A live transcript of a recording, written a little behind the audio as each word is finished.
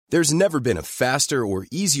There's never been a faster or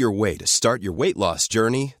easier way to start your weight loss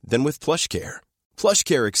journey than with PlushCare.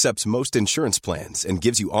 PlushCare accepts most insurance plans and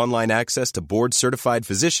gives you online access to board-certified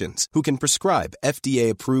physicians who can prescribe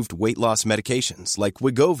FDA-approved weight loss medications like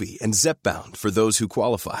Wegovy and Zepbound for those who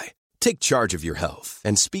qualify. Take charge of your health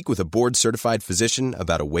and speak with a board-certified physician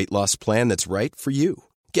about a weight loss plan that's right for you.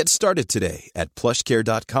 Get started today at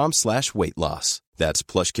plushcare.com/weight loss. That's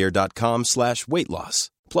plushcare.com/weight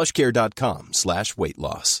loss. plushcare.com/weight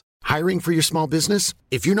loss. Hiring for your small business?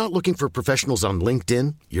 If you're not looking for professionals on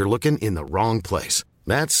LinkedIn, you're looking in the wrong place.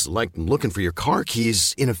 That's like looking for your car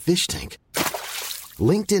keys in a fish tank.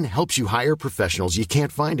 LinkedIn helps you hire professionals you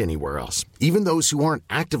can't find anywhere else, even those who aren't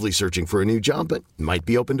actively searching for a new job but might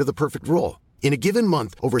be open to the perfect role. In a given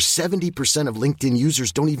month, over 70% of LinkedIn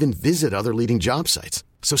users don't even visit other leading job sites.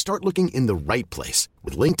 So start looking in the right place.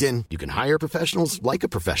 With LinkedIn, you can hire professionals like a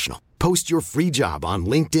professional. Post your free job on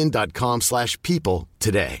linkedin.com/people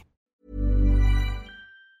today.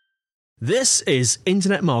 This is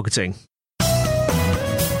Internet Marketing.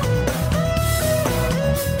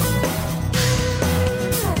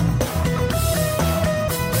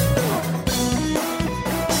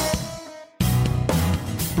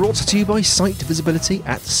 Brought to you by Site Visibility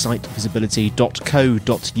at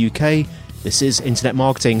sitevisibility.co.uk. This is Internet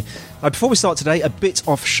Marketing. Before we start today, a bit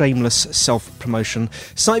of shameless self-promotion.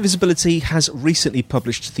 Site Visibility has recently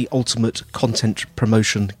published the Ultimate Content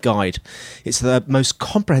Promotion Guide. It's the most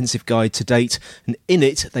comprehensive guide to date, and in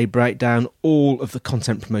it they break down all of the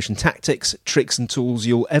content promotion tactics, tricks and tools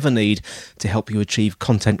you'll ever need to help you achieve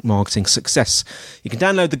content marketing success. You can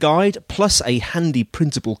download the guide, plus a handy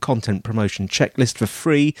printable content promotion checklist for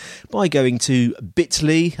free by going to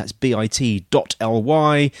bit.ly, that's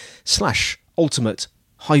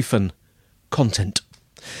bit.ly/ultimate-content.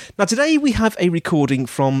 Now today we have a recording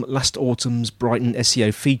from last autumn's Brighton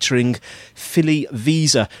SEO featuring Fili,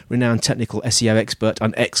 Wiese, renowned technical SEO expert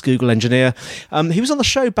and ex-Google engineer. He was on the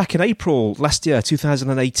show back in April last year,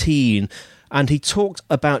 2018, and he talked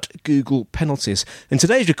about Google penalties. In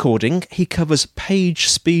today's recording, he covers page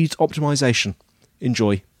speed optimization.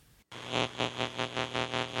 Enjoy.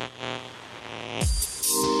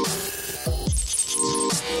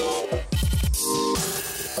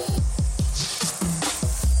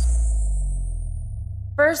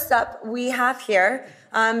 First up, we have here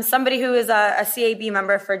somebody who is a CAB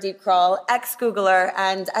member for Deep Crawl, ex-Googler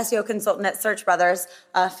and SEO consultant at Search Brothers,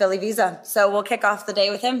 Fili Wiese. So we'll kick off the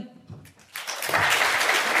day with him.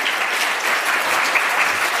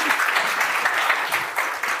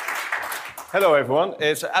 Hello, everyone.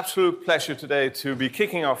 It's an absolute pleasure today to be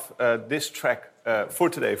kicking off this track for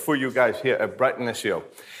today for you guys here at Brighton SEO.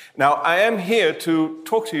 Now, I am here to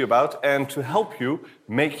talk to you about and to help you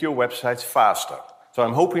make your websites faster. So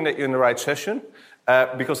I'm hoping that you're in the right session,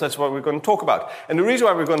 because that's what we're going to talk about. And the reason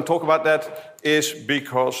why we're going to talk about that is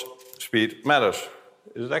because speed matters.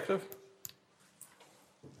 Is it active?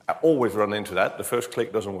 I always run into that. The first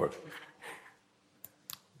click doesn't work.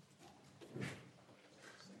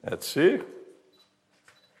 Let's see.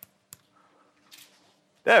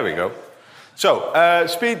 There we go. So,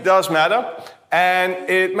 speed does matter. And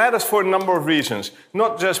it matters for a number of reasons.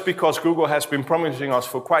 Not just because Google has been promising us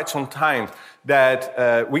for quite some time that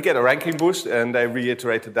we get a ranking boost, and they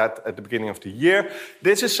reiterated that at the beginning of the year.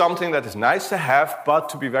 This is something that is nice to have, but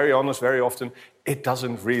to be very honest, very often it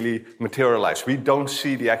doesn't really materialize. We don't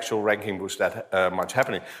see the actual ranking boost that much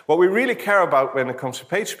happening. What we really care about when it comes to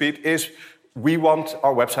page speed is we want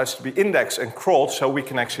our websites to be indexed and crawled so we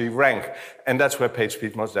can actually rank. And that's where page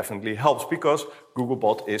speed most definitely helps, because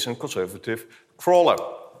Googlebot is a conservative crawler.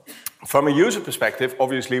 From a user perspective,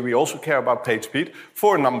 obviously, we also care about page speed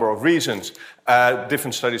for a number of reasons.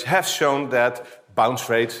 Different studies have shown that bounce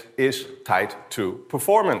rate is tied to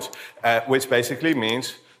performance, which basically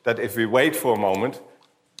means that if we wait for a moment,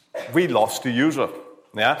 we lost the user.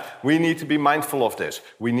 Yeah? We need to be mindful of this.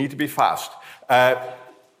 We need to be fast.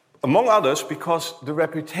 Among others, because the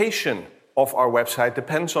reputation of our website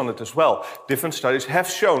depends on it as well. Different studies have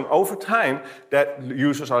shown over time that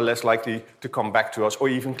users are less likely to come back to us or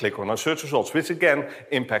even click on our search results, which again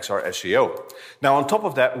impacts our SEO. Now, on top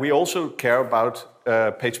of that, we also care about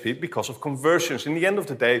page speed because of conversions. In the end of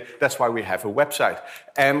the day, that's why we have a website.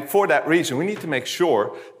 And for that reason, we need to make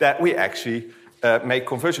sure that we actually make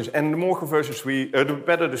conversions. And the more conversions the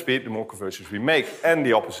better the speed, the more conversions we make. And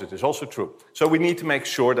the opposite is also true. So we need to make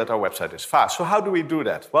sure that our website is fast. So how do we do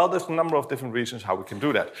that? Well, there's a number of different reasons how we can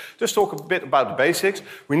do that. Just talk a bit about the basics.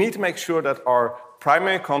 We need to make sure that our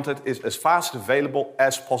primary content is as fast available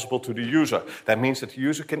as possible to the user. That means that the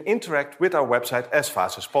user can interact with our website as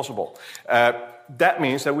fast as possible. That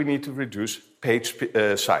means that we need to reduce page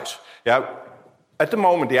size. Yeah. At the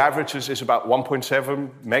moment, the average is about 1.7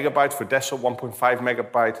 megabyte for desktop, 1.5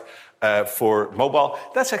 megabyte for mobile.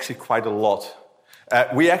 That's actually quite a lot.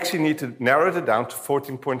 We actually need to narrow it down to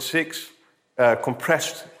 14.6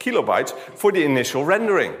 compressed kilobytes for the initial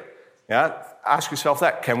rendering. Yeah? Ask yourself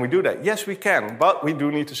that. Can we do that? Yes, we can, but we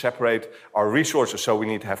do need to separate our resources. So we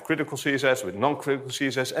need to have critical CSS with non-critical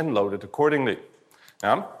CSS and load it accordingly.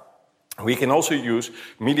 Yeah? We can also use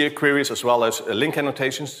media queries as well as link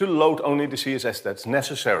annotations to load only the CSS that's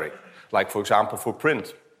necessary, like, for example, for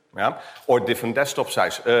print, yeah? Or different desktop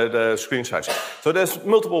size, the screen size. So there's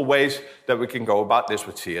multiple ways that we can go about this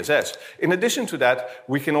with CSS. In addition to that,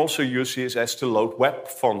 we can also use CSS to load web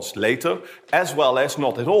fonts later, as well as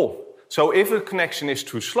not at all. So if a connection is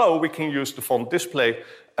too slow, we can use the font display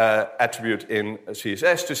attribute in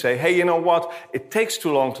CSS to say, hey, you know what? It takes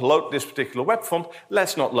too long to load this particular web font.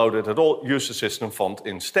 Let's not load it at all. Use the system font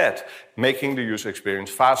instead, making the user experience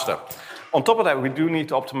faster. On top of that, we do need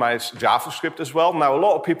to optimize JavaScript as well. Now, a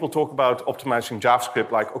lot of people talk about optimizing JavaScript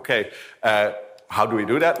like, okay, how do we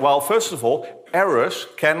do that? Well, first of all, errors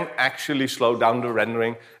can actually slow down the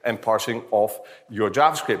rendering and parsing of your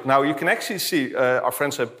JavaScript. Now, you can actually see our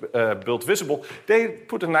friends at Build Visible, they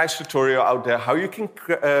put a nice tutorial out there how you can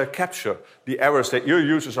capture the errors that your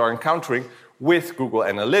users are encountering with Google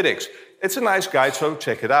Analytics. It's a nice guide, so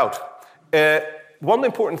check it out. One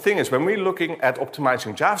important thing is when we're looking at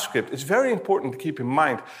optimizing JavaScript, it's very important to keep in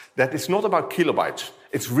mind that it's not about kilobytes.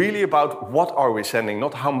 It's really about what are we sending,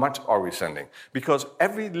 not how much are we sending. Because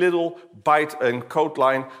every little byte and code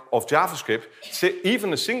line of JavaScript,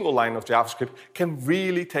 even a single line of JavaScript, can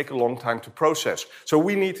really take a long time to process. So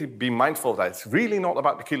we need to be mindful of that. It's really not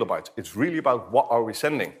about the kilobytes. It's really about what are we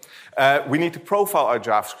sending. We need to profile our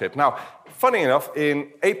JavaScript. Now, funny enough, in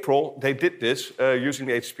April, they did this using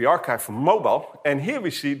the HTTP archive for mobile. And here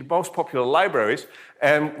we see the most popular libraries.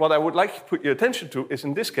 And what I would like to put your attention to is,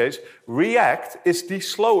 in this case, React is the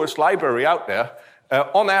slowest library out there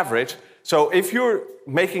on average. So if you're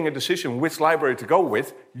making a decision which library to go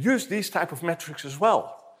with, use these type of metrics as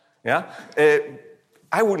well. Yeah?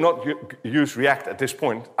 I would not use React at this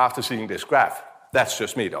point after seeing this graph. That's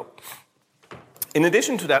just me, though. In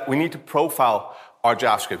addition to that, we need to profile our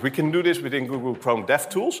JavaScript. We can do this within Google Chrome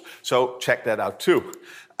DevTools, so check that out too.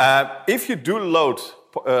 If you do load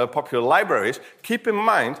popular libraries, keep in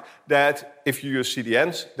mind that if you use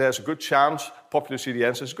CDNs, there's a good chance, popular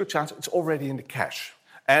CDNs, there's a good chance it's already in the cache.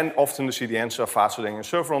 And often the CDNs are faster than your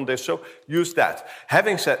server on this, so use that.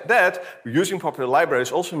 Having said that, using popular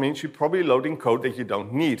libraries also means you're probably loading code that you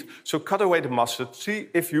don't need. So cut away the mustard, see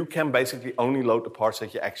if you can basically only load the parts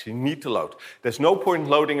that you actually need to load. There's no point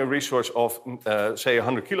loading a resource of, say,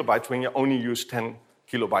 100 kilobytes when you only use 10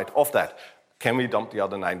 kilobytes of that. Can we dump the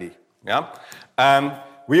other 90? Yeah?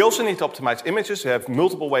 We also need to optimize images. We have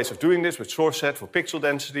multiple ways of doing this with source set for pixel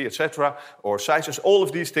density, etc., or sizes. All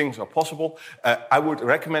of these things are possible. I would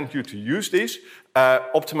recommend you to use these.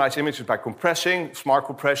 Optimize images by compressing, smart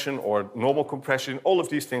compression or normal compression. All of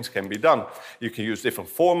these things can be done. You can use different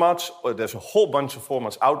formats. There's a whole bunch of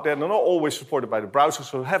formats out there. They're not always supported by the browser,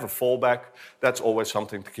 so have a fallback. That's always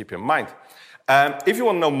something to keep in mind. If you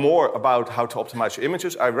want to know more about how to optimize your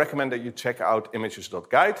images, I recommend that you check out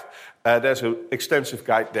images.guide. There's an extensive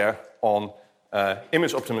guide there on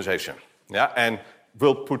image optimization. Yeah? And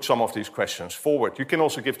we'll put some of these questions forward. You can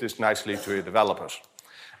also give this nicely to your developers.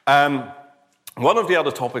 One of the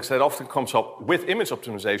other topics that often comes up with image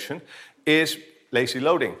optimization is lazy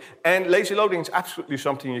loading. And lazy loading is absolutely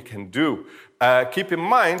something you can do. Keep in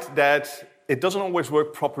mind that it doesn't always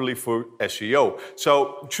work properly for SEO.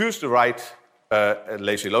 So choose the right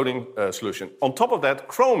lazy loading solution. On top of that,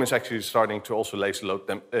 Chrome is actually starting to also lazy load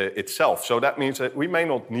them itself. So that means that we may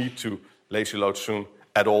not need to lazy load soon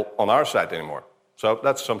at all on our site anymore. So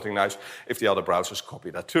that's something nice if the other browsers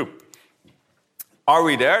copy that too. Are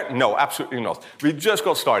we there? No, absolutely not. We just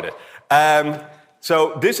got started.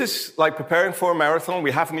 So this is like preparing for a marathon.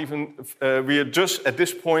 We haven't even, we are just at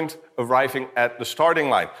this point arriving at the starting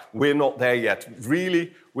line. We're not there yet.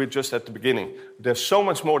 Really, we're just at the beginning. There's so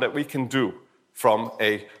much more that we can do from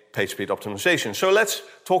a page speed optimization. So let's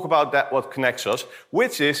talk about that, what connects us,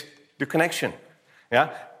 which is the connection. Yeah?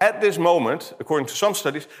 At this moment, according to some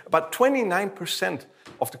studies, about 29%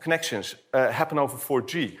 of the connections happen over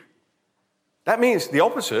 4G. That means the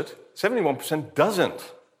opposite, 71%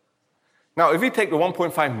 doesn't. Now, if we take the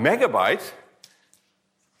 1.5 megabyte,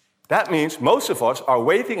 that means most of us are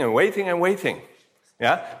waiting and waiting and waiting.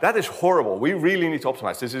 Yeah? That is horrible. We really need to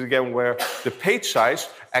optimize. This is, again, where the page size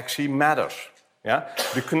actually matters. Yeah?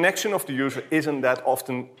 The connection of the user isn't that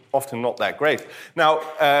often not that great. Now,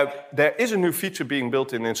 there is a new feature being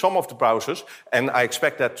built in some of the browsers, and I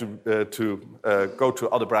expect that to go to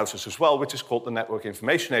other browsers as well, which is called the Network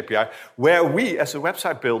Information API, where we, as a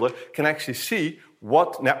website builder, can actually see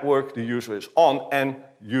what network the user is on and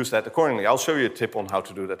use that accordingly. I'll show you a tip on how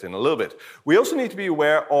to do that in a little bit. We also need to be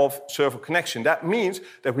aware of server connection. That means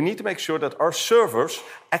that we need to make sure that our servers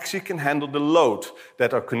actually can handle the load,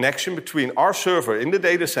 that our connection between our server in the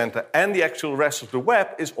data center and the actual rest of the web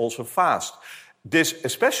is also fast. This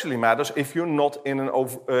especially matters if you're not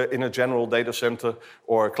in a general data center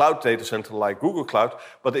or a cloud data center like Google Cloud,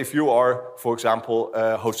 but if you are, for example,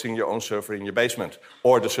 hosting your own server in your basement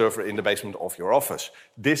or the server in the basement of your office.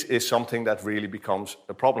 This is something that really becomes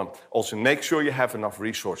a problem. Also, make sure you have enough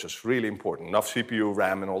resources, really important, enough CPU,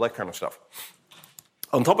 RAM, and all that kind of stuff.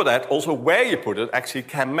 On top of that, also where you put it actually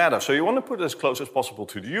can matter. So you want to put it as close as possible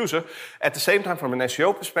to the user. At the same time, from an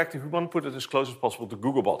SEO perspective, we want to put it as close as possible to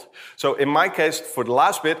Googlebot. So in my case, for the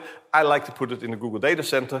last bit, I like to put it in the Google data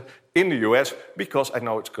center in the US because I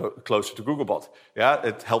know it's closer to Googlebot. Yeah,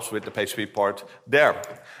 it helps with the page speed part there.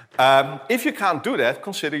 If you can't do that,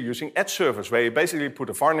 consider using edge servers, where you basically put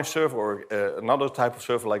a varnish server or another type of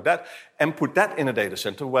server like that, and put that in a data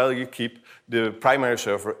center while you keep the primary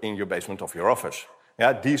server in your basement of your office.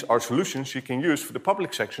 Yeah, these are solutions you can use for the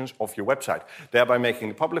public sections of your website, thereby making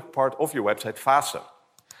the public part of your website faster.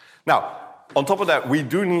 Now, on top of that, we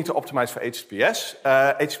do need to optimize for HTTPS.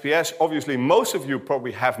 HTTPS, obviously, most of you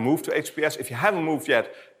probably have moved to HTTPS. If you haven't moved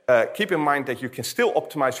yet, keep in mind that you can still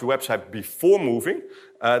optimize your website before moving.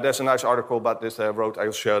 There's a nice article about this that I wrote.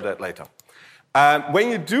 I'll share that later. When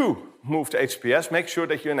you do move to HTTPS, make sure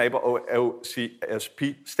that you enable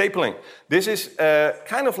OCSP stapling. This is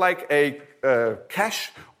kind of like a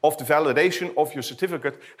cache of the validation of your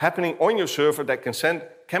certificate happening on your server that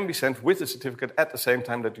can be sent with the certificate at the same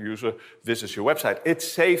time that the user visits your website. It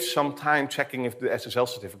saves some time checking if the SSL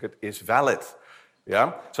certificate is valid.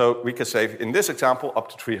 Yeah? So we can save, in this example, up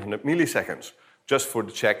to 300 milliseconds just for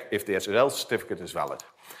the check if the SSL certificate is valid.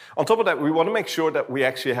 On top of that, we want to make sure that we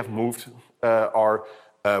actually have moved our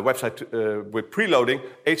website with preloading,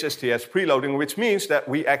 HSTS preloading, which means that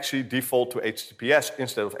we actually default to HTTPS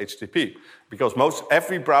instead of HTTP. Because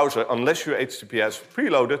every browser, unless you're HTTPS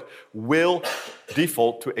preloaded, will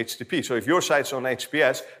default to HTTP. So if your site's on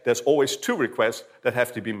HTTPS, there's always two requests that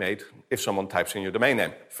have to be made if someone types in your domain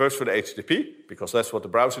name. First for the HTTP, because that's what the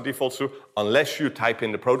browser defaults to, unless you type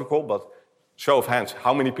in the protocol. But show of hands,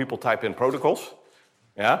 how many people type in protocols?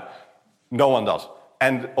 Yeah? No one does.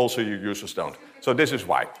 And also your users don't. So this is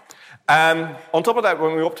why. On top of that,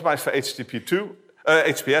 when we optimize for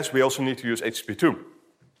HTTPS, we also need to use HTTP2.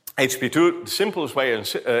 HTTP2, the simplest way and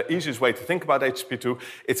easiest way to think about HTTP2,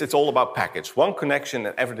 it's all about packets. One connection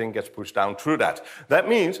and everything gets pushed down through that. That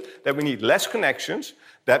means that we need less connections.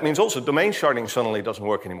 That means also domain sharding suddenly doesn't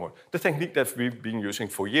work anymore. The technique that we've been using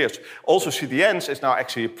for years. Also CDNs is now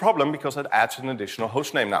actually a problem because it adds an additional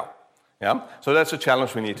hostname now. Yeah? So that's a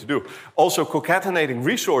challenge we need to do. Also, concatenating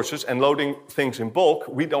resources and loading things in bulk,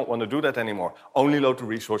 we don't want to do that anymore. Only load the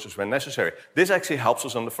resources when necessary. This actually helps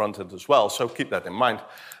us on the front end as well, so keep that in mind.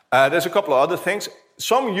 There's a couple of other things.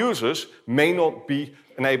 Some users may not be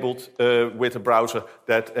enabled with a browser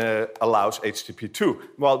that allows HTTP2.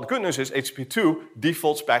 Well, the good news is HTTP2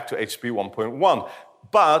 defaults back to HTTP 1.1.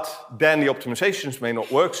 But then the optimizations may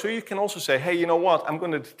not work, so you can also say, hey, you know what? I'm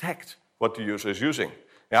going to detect what the user is using.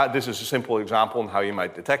 Yeah, this is a simple example on how you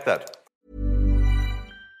might detect that.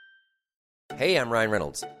 Hey, I'm Ryan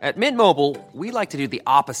Reynolds. At Mint Mobile, we like to do the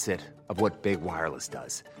opposite of what Big Wireless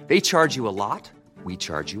does. They charge you a lot, we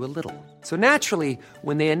charge you a little. So naturally,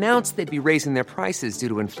 when they announced they'd be raising their prices due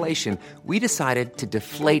to inflation, we decided to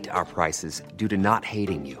deflate our prices due to not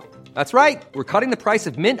hating you. That's right. We're cutting the price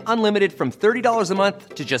of Mint Unlimited from $30 a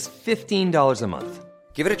month to just $15 a month.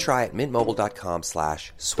 Give it a try at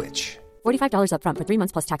mintmobile.com/switch. $45 up front for 3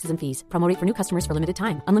 months plus taxes and fees. Promo rate for new customers for limited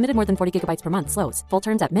time. Unlimited more than 40 gigabytes per month slows. Full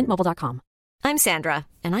terms at mintmobile.com. I'm Sandra,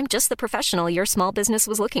 and I'm just the professional your small business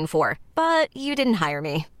was looking for. But you didn't hire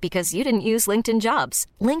me because you didn't use LinkedIn Jobs.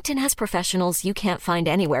 LinkedIn has professionals you can't find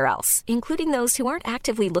anywhere else, including those who aren't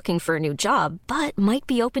actively looking for a new job, but might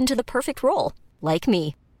be open to the perfect role, like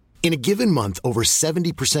me. In a given month, over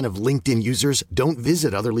 70% of LinkedIn users don't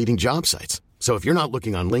visit other leading job sites. So if you're not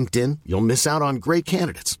looking on LinkedIn, you'll miss out on great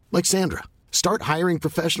candidates like Sandra. Start hiring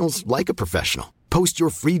professionals like a professional. Post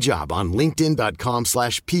your free job on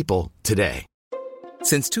linkedin.com/people today.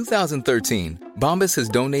 Since 2013, Bombas has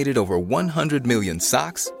donated over 100 million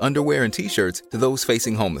socks, underwear, and T-shirts to those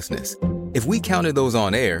facing homelessness. If we counted those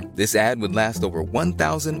on air, this ad would last over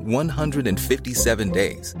 1,157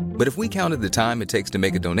 days. But if we counted the time it takes to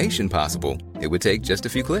make a donation possible, it would take just a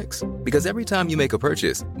few clicks. Because every time you make a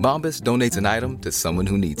purchase, Bombas donates an item to someone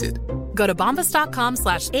who needs it. Go to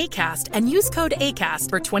bombas.com/ACAST and use code ACAST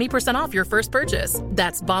for 20% off your first purchase.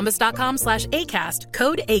 That's bombas.com/ACAST,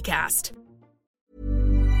 code ACAST.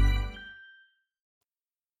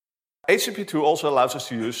 HTTP2 also allows us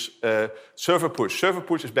to use server push. Server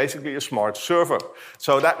push is basically a smart server.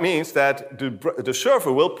 So that means that the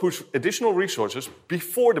server will push additional resources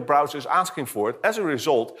before the browser is asking for it. As a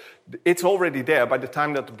result, it's already there by the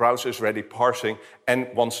time that the browser is ready parsing and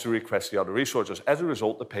wants to request the other resources. As a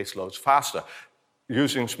result, the page loads faster.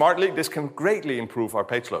 Using Smartly, this can greatly improve our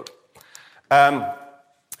page load.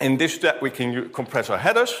 In this step, we can compress our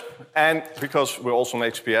headers, and because we're also on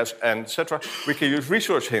HTTPS and etc., we can use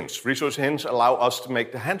resource hints. Resource hints allow us to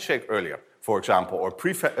make the handshake earlier, for example, or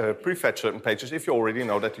prefetch certain pages if you already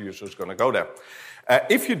know that the user is going to go there.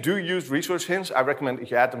 If you do use resource hints, I recommend that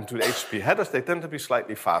you add them to the HTTP headers. They tend to be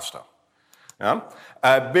slightly faster. Yeah?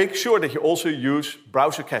 Make sure that you also use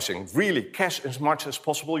browser caching. Really cache as much as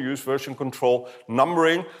possible. Use version control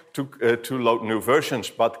numbering to load new versions,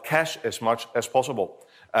 but cache as much as possible.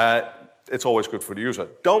 It's always good for the user.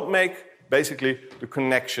 Don't make, basically, the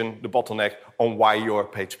connection, the bottleneck, on why your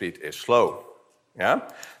page speed is slow. Yeah?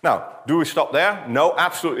 Now, do we stop there? No,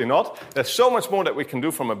 absolutely not. There's so much more that we can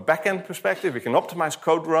do from a back-end perspective. We can optimize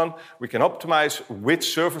code run. We can optimize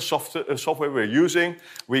which server software we're using.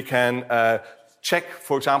 We can check,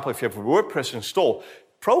 for example, if you have WordPress installed,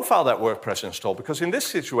 profile that WordPress install. Because in this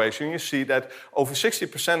situation, you see that over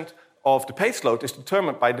 60% of the page load is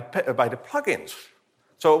determined by the plugins.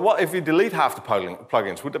 So what if we delete half the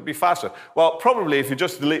plugins? Would that be faster? Well, probably if you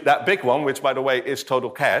just delete that big one, which, by the way, is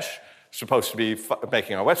total cache, supposed to be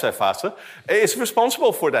making our website faster, it's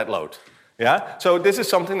responsible for that load. Yeah? So this is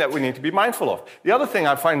something that we need to be mindful of. The other thing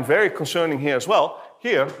I find very concerning here as well,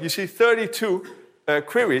 here you see 32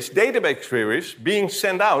 queries, database queries, being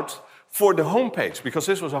sent out for the homepage, because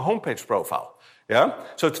this was a homepage profile. Yeah?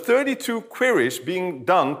 So it's 32 queries being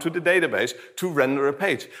done to the database to render a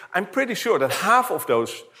page. I'm pretty sure that half of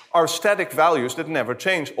those are static values that never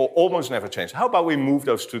change or almost never change. How about we move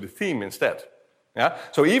those to the theme instead? Yeah?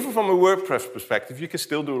 So even from a WordPress perspective, you can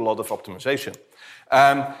still do a lot of optimization.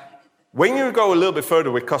 When you go a little bit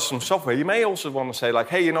further with custom software, you may also want to say, like,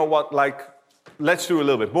 hey, you know what, like, let's do a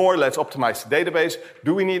little bit more. Let's optimize the database.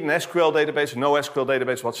 Do we need an SQL database, a NoSQL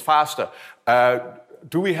database? What's faster?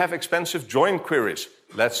 Do we have expensive join queries?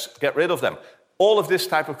 Let's get rid of them. All of this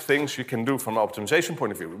type of things you can do from an optimization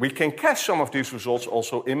point of view. We can cache some of these results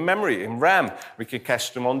also in memory, in RAM. We can cache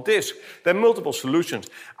them on disk. There are multiple solutions.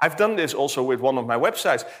 I've done this also with one of my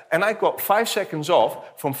websites, and I got 5 seconds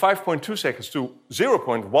off from 5.2 seconds to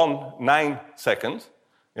 0.19 seconds,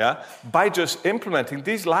 yeah, by just implementing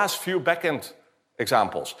these last few backend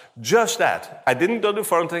examples. Just that. I didn't do the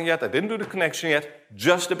front end yet, I didn't do the connection yet,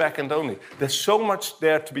 just the back end only. There's so much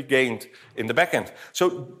there to be gained in the back end.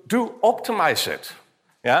 So do optimize it.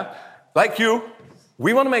 Yeah? Like you,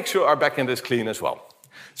 we want to make sure our back end is clean as well.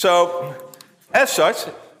 So, as such,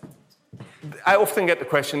 I often get the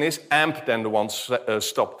question, is AMP then the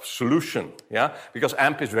one-stop solution? Yeah? Because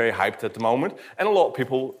AMP is very hyped at the moment, and a lot of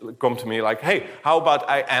people come to me like, hey, how about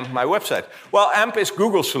I AMP my website? Well, AMP is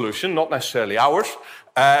Google's solution, not necessarily ours.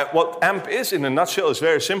 What AMP is, in a nutshell, is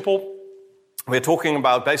very simple. We're talking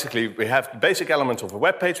about, basically, we have the basic elements of a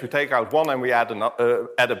web page, we take out one and we add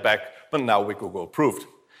it back, but now we're Google approved.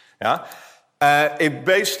 Yeah?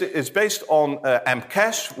 It's based on AMP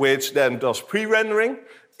cache, which then does pre-rendering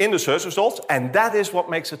in the search results, and that is what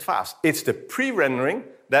makes it fast. It's the pre-rendering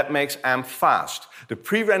that makes AMP fast. The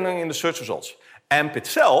pre-rendering in the search results. AMP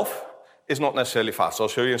itself is not necessarily fast. I'll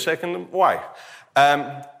show you in a second why.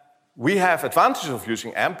 We have advantages of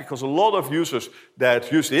using AMP because a lot of users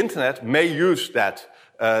that use the internet may use that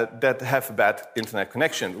have a bad internet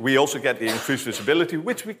connection. We also get the increased visibility,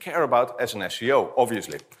 which we care about as an SEO,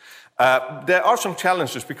 obviously. There are some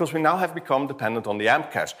challenges because we now have become dependent on the AMP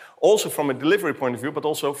cache, also from a delivery point of view, but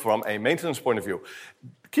also from a maintenance point of view.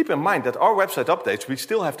 Keep in mind that our website updates, we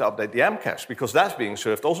still have to update the AMP cache because that's being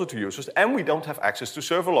served also to users, and we don't have access to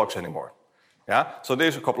server logs anymore. Yeah? So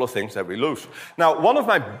there's a couple of things that we lose. Now, one of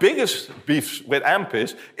my biggest beefs with AMP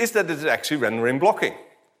is that it is actually rendering blocking.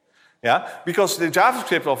 Yeah? Because the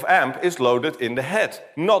JavaScript of AMP is loaded in the head,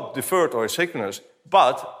 not deferred or asynchronous,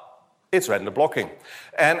 but it's render blocking.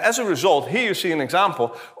 And as a result, here you see an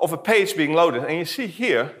example of a page being loaded. And you see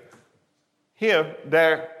here,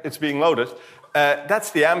 there, it's being loaded.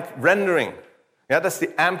 That's the AMP rendering. Yeah, that's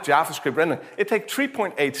the AMP JavaScript rendering. It takes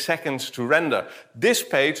 3.8 seconds to render. This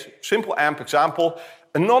page, simple AMP example,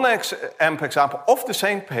 a non-AMP example of the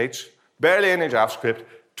same page, barely any JavaScript,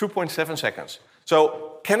 2.7 seconds.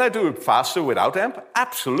 So can I do it faster without AMP?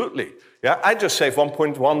 Absolutely. Yeah, I just save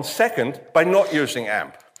 1.1 second by not using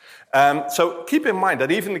AMP. So keep in mind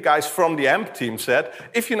that even the guys from the AMP team said,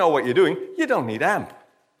 if you know what you're doing, you don't need AMP.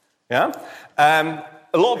 Yeah?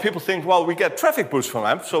 A lot of people think, well, we get traffic boost from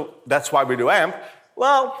AMP, so that's why we do AMP.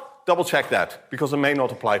 Well, double check that, because it may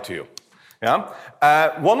not apply to you. Yeah?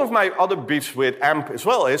 One of my other beefs with AMP as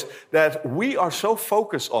well is that we are so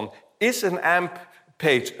focused on, is an AMP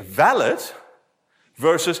page valid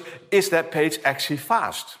versus is that page actually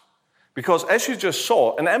fast? Because as you just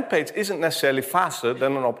saw, an AMP page isn't necessarily faster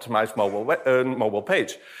than an optimized mobile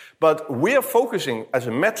page. But we are focusing as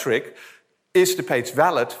a metric, is the page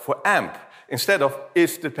valid for AMP? Instead of,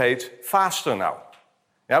 is the page faster now?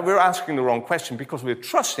 Yeah, we're asking the wrong question because we're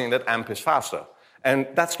trusting that AMP is faster. And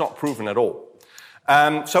that's not proven at all.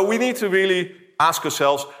 So we need to really ask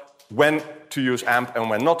ourselves when to use AMP and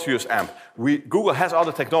when not to use AMP. Google has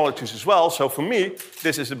other technologies as well, so for me,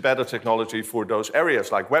 this is a better technology for those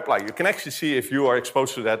areas like WebLight. You can actually see if you are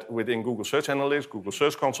exposed to that within Google Search Analytics, Google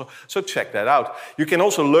Search Console, so check that out. You can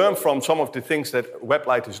also learn from some of the things that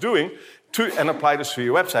WebLight is doing and apply this to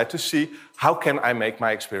your website to see how can I make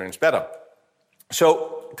my experience better.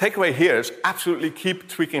 So takeaway here is absolutely keep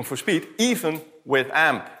tweaking for speed, even with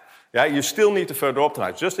AMP. Yeah, you still need to further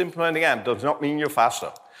optimize. Just implementing AMP does not mean you're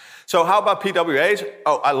faster. So how about PWAs?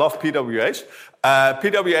 Oh, I love PWAs.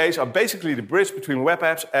 PWAs are basically the bridge between web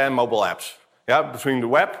apps and mobile apps. Yeah, between the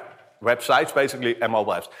websites basically, and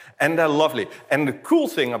mobile apps. And they're lovely. And the cool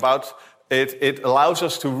thing about it allows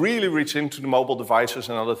us to really reach into the mobile devices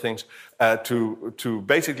and other things to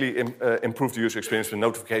basically improve the user experience with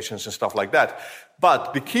notifications and stuff like that.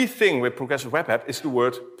 But the key thing with progressive web app is the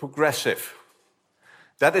word progressive.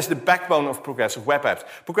 That is the backbone of progressive web apps.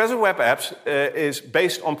 Progressive web apps is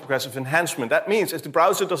based on progressive enhancement. That means if the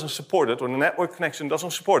browser doesn't support it or the network connection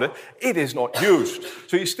doesn't support it, it is not used.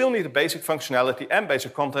 So you still need a basic functionality and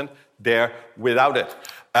basic content there without it.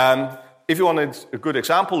 If you want a good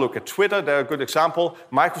example, look at Twitter. They're a good example.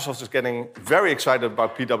 Microsoft is getting very excited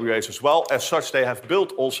about PWAs as well. As such, they have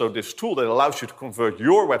built also this tool that allows you to convert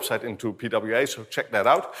your website into PWAs, so check that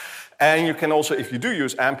out. And you can also, if you do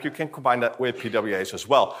use AMP, you can combine that with PWAs as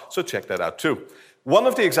well. So check that out too. One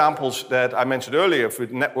of the examples that I mentioned earlier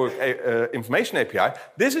with Network Information API,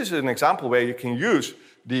 this is an example where you can use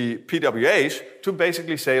the PWAs to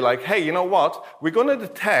basically say like, hey, you know what? We're going to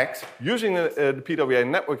detect, using the PWA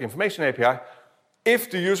Network Information API,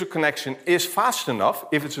 if the user connection is fast enough,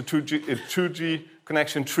 if it's a 2G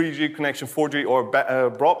connection, 3G connection, 4G, or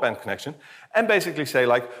broadband connection, and basically say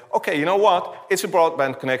like, okay, you know what? It's a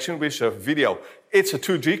broadband connection, we serve video. It's a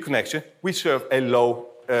 2G connection, we serve a low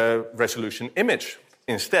resolution image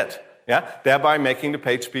instead. Yeah? Thereby making the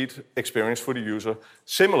page speed experience for the user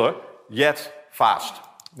similar, yet fast.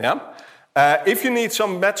 Yeah? If you need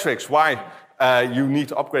some metrics why you need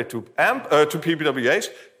to upgrade to PWAs,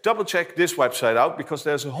 double check this website out because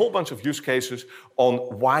there's a whole bunch of use cases on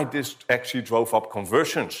why this actually drove up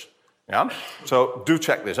conversions. Yeah? So do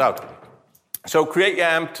check this out. So create your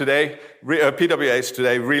AMP today, PWAs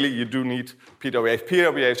today, really you do need PWAs.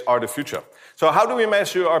 PWAs are the future. So how do we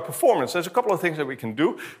measure our performance? There's a couple of things that we can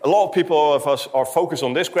do. A lot of people of us are focused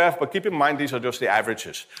on this graph, but keep in mind these are just the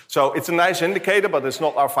averages. So it's a nice indicator, but it's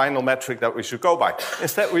not our final metric that we should go by.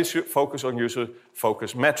 Instead, we should focus on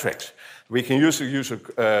user-focused metrics. We can use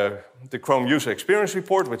the Chrome User Experience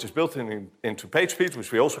Report, which is built into PageSpeed,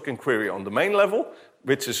 which we also can query on the main level,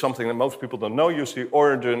 which is something that most people don't know. Use the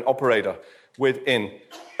origin operator within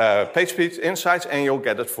PageSpeed Insights, and you'll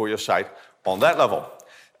get it for your site on that level.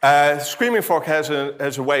 Screaming Frog has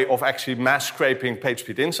a way of actually mass scraping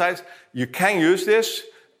PageSpeed Insights. You can use this.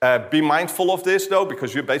 Be mindful of this, though,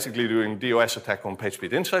 because you're basically doing DOS attack on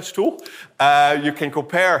PageSpeed Insights tool. You can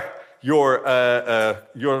compare your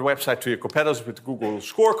website to your competitors with the Google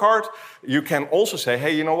scorecard. You can also say,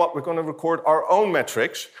 hey, you know what? We're going to record our own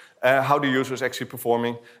metrics, how the user is actually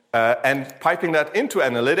performing, and piping that into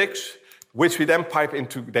analytics, which we then pipe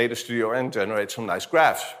into Data Studio and generate some nice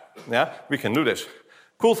graphs. Yeah, we can do this.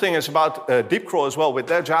 Cool thing is about Deep Crawl as well, with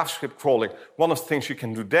their JavaScript crawling, one of the things you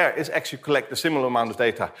can do there is actually collect a similar amount of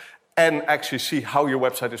data and actually see how your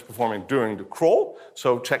website is performing during the crawl.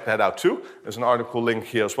 So check that out too. There's an article link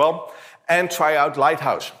here as well. And try out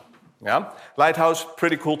Lighthouse. Yeah? Lighthouse,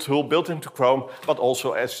 pretty cool tool, built into Chrome, but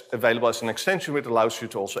also available as an extension which allows you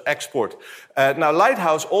to also export. Now,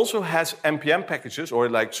 Lighthouse also has NPM packages, or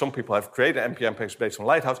like some people have created NPM packages based on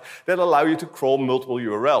Lighthouse, that allow you to crawl multiple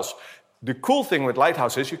URLs. The cool thing with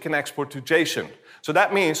Lighthouse is you can export to JSON. So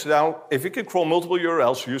that means now if we can crawl multiple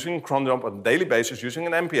URLs using cron dump on a daily basis, using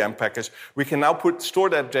an NPM package, we can now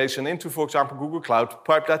store that JSON into, for example, Google Cloud,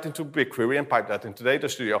 pipe that into BigQuery, and pipe that into Data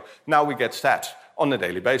Studio. Now we get stats on a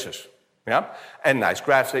daily basis. Yeah? And nice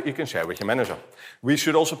graphs that you can share with your manager. We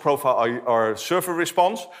should also profile our server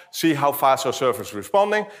response, see how fast our server is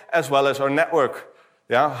responding, as well as our network.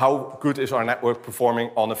 Yeah? How good is our network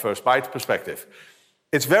performing on a first byte perspective?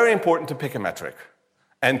 It's very important to pick a metric,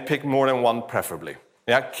 and pick more than one preferably.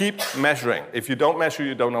 Yeah? Keep measuring. If you don't measure,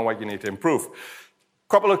 you don't know what you need to improve.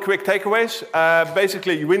 Couple of quick takeaways.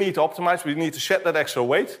 Basically, we need to optimize. We need to shed that extra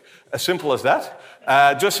weight. As simple as that.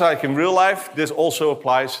 Just like in real life, this also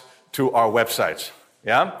applies to our websites.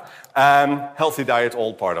 Yeah? Healthy diet,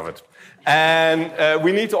 all part of it. And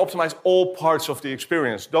we need to optimize all parts of the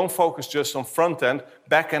experience. Don't focus just on front end.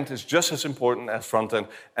 Back end is just as important as front end,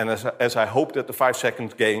 and as I hope that the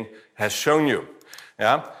 5-second gain has shown you.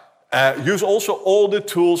 Yeah? Use also all the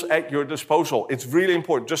tools at your disposal. It's really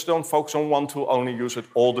important. Just don't focus on one tool only. Use it,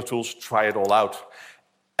 all the tools, try it all out.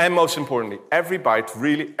 And most importantly, every byte,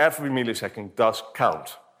 really every millisecond does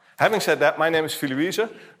count. Having said that, my name is Fili Wiese.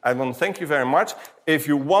 I want to thank you very much. If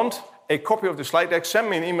you want a copy of the slide deck, send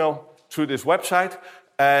me an email through this website,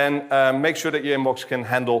 and make sure that your inbox can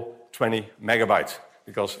handle 20 megabytes,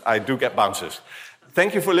 because I do get bounces.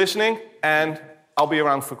 Thank you for listening, and I'll be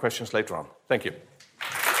around for questions later on. Thank you.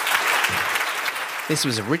 This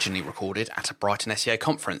was originally recorded at a Brighton SEO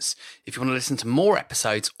conference. If you want to listen to more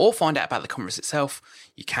episodes or find out about the conference itself,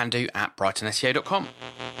 you can do at brightonseo.com.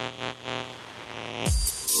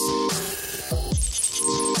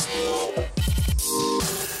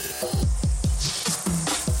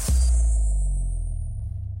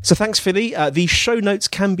 So thanks, Fili. The show notes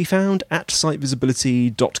can be found at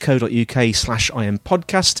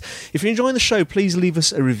sitevisibility.co.uk/IMpodcast. If you're enjoying the show, please leave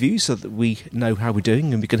us a review so that we know how we're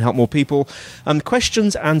doing and we can help more people.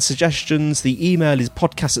 Questions and suggestions, the email is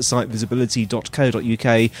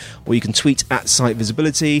podcast@sitevisibility.co.uk, or you can tweet at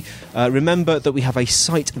sitevisibility. Remember that we have a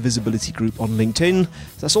site visibility group on LinkedIn.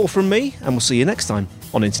 That's all from me, and we'll see you next time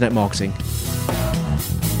on Internet Marketing.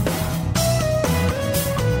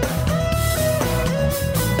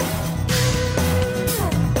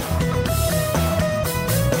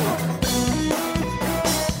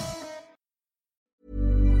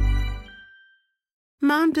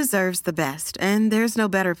 Mom deserves the best, and there's no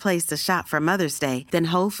better place to shop for Mother's Day than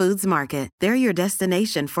Whole Foods Market. They're your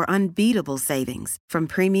destination for unbeatable savings, from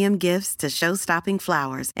premium gifts to show-stopping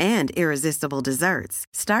flowers and irresistible desserts.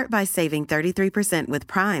 Start by saving 33% with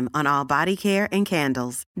Prime on all body care and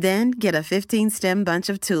candles. Then get a 15-stem bunch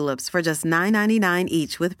of tulips for just $9.99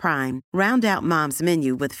 each with Prime. Round out Mom's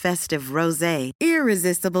menu with festive rosé,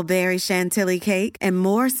 irresistible berry chantilly cake, and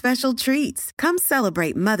more special treats. Come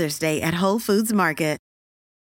celebrate Mother's Day at Whole Foods Market.